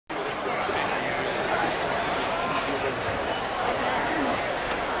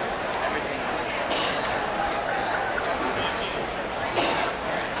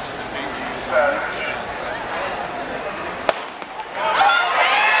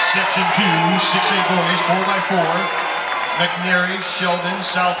Section 2, 6A boys, 4x4. McNary, Sheldon,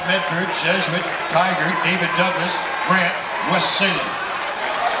 South Medford, Jesuit, Tiger, David Douglas, Grant, West Salem.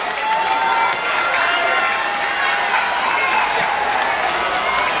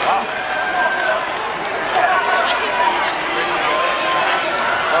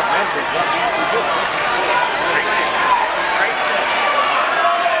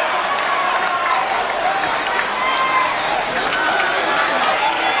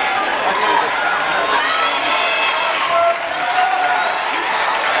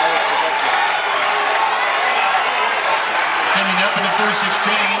 Coming up in the first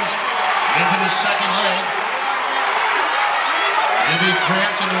exchange into the second leg. It'll be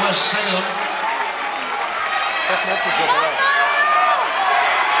Grant and West Salem.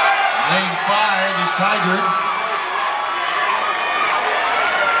 Lane 5 is Tiger.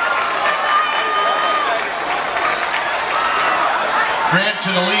 Grant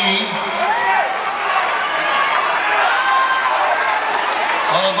to the lead.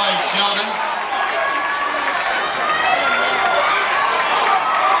 Followed by Sheldon.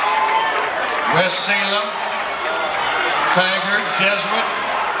 West Salem, Tiger, Jesuit,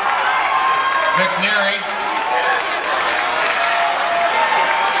 McNary,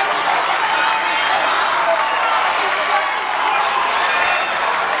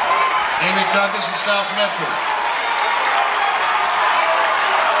 David Douglas and South Medford.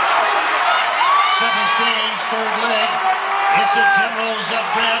 Second exchange, third leg. It's the Generals of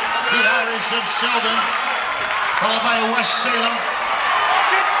Grant, the Irish of Sheldon, followed by West Salem,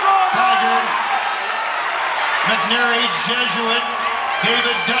 Tiger, McNary, Jesuit,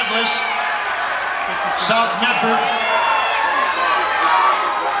 David Douglas, South Medford.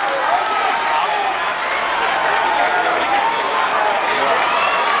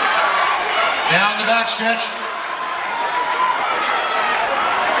 Down the backstretch.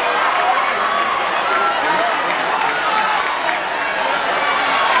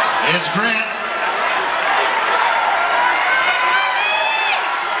 It's Grant.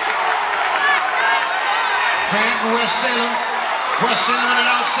 Grant and West Salem. West Salem on the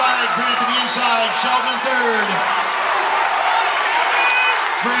outside. Grant to the inside. Sheldon third.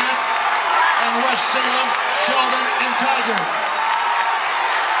 Grant and West Salem. Sheldon and Tiger.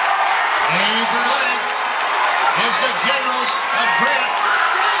 Aim for leg. It's the Generals of Grant,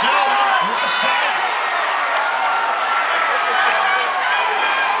 Sheldon, West Salem.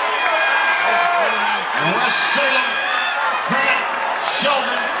 West Salem, Grant,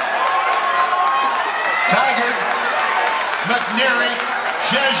 Sheldon, Tiger, McNary,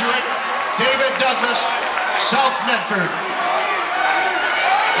 Jesuit, David Douglas, South Medford.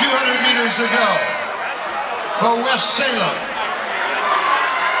 200 meters to go for West Salem.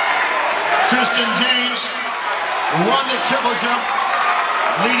 Tristan James won the triple jump,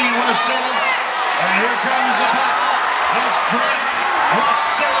 leading West Salem. And here comes the pack. It's Grant, West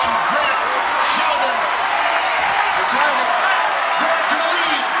Salem, Grant, Sheldon, Tiger, Grant to the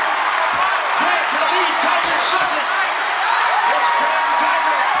lead. Grant to the lead, Tiger second. It's Grant and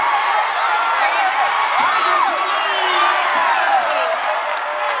Tiger. Tiger to the lead.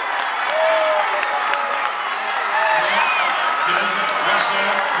 Jesuit, West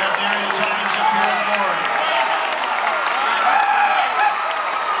Salem, McNary, the times up here on the board.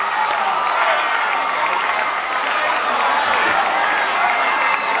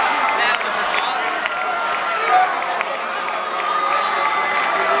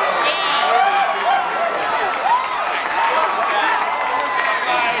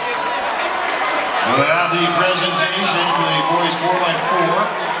 We'll have the presentation for the boys 4x4,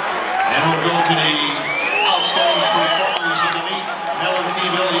 and we'll go to the outstanding performers of the meet, male and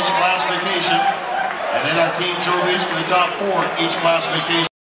female, each classification, and then our team trophies for the top 4 each classification.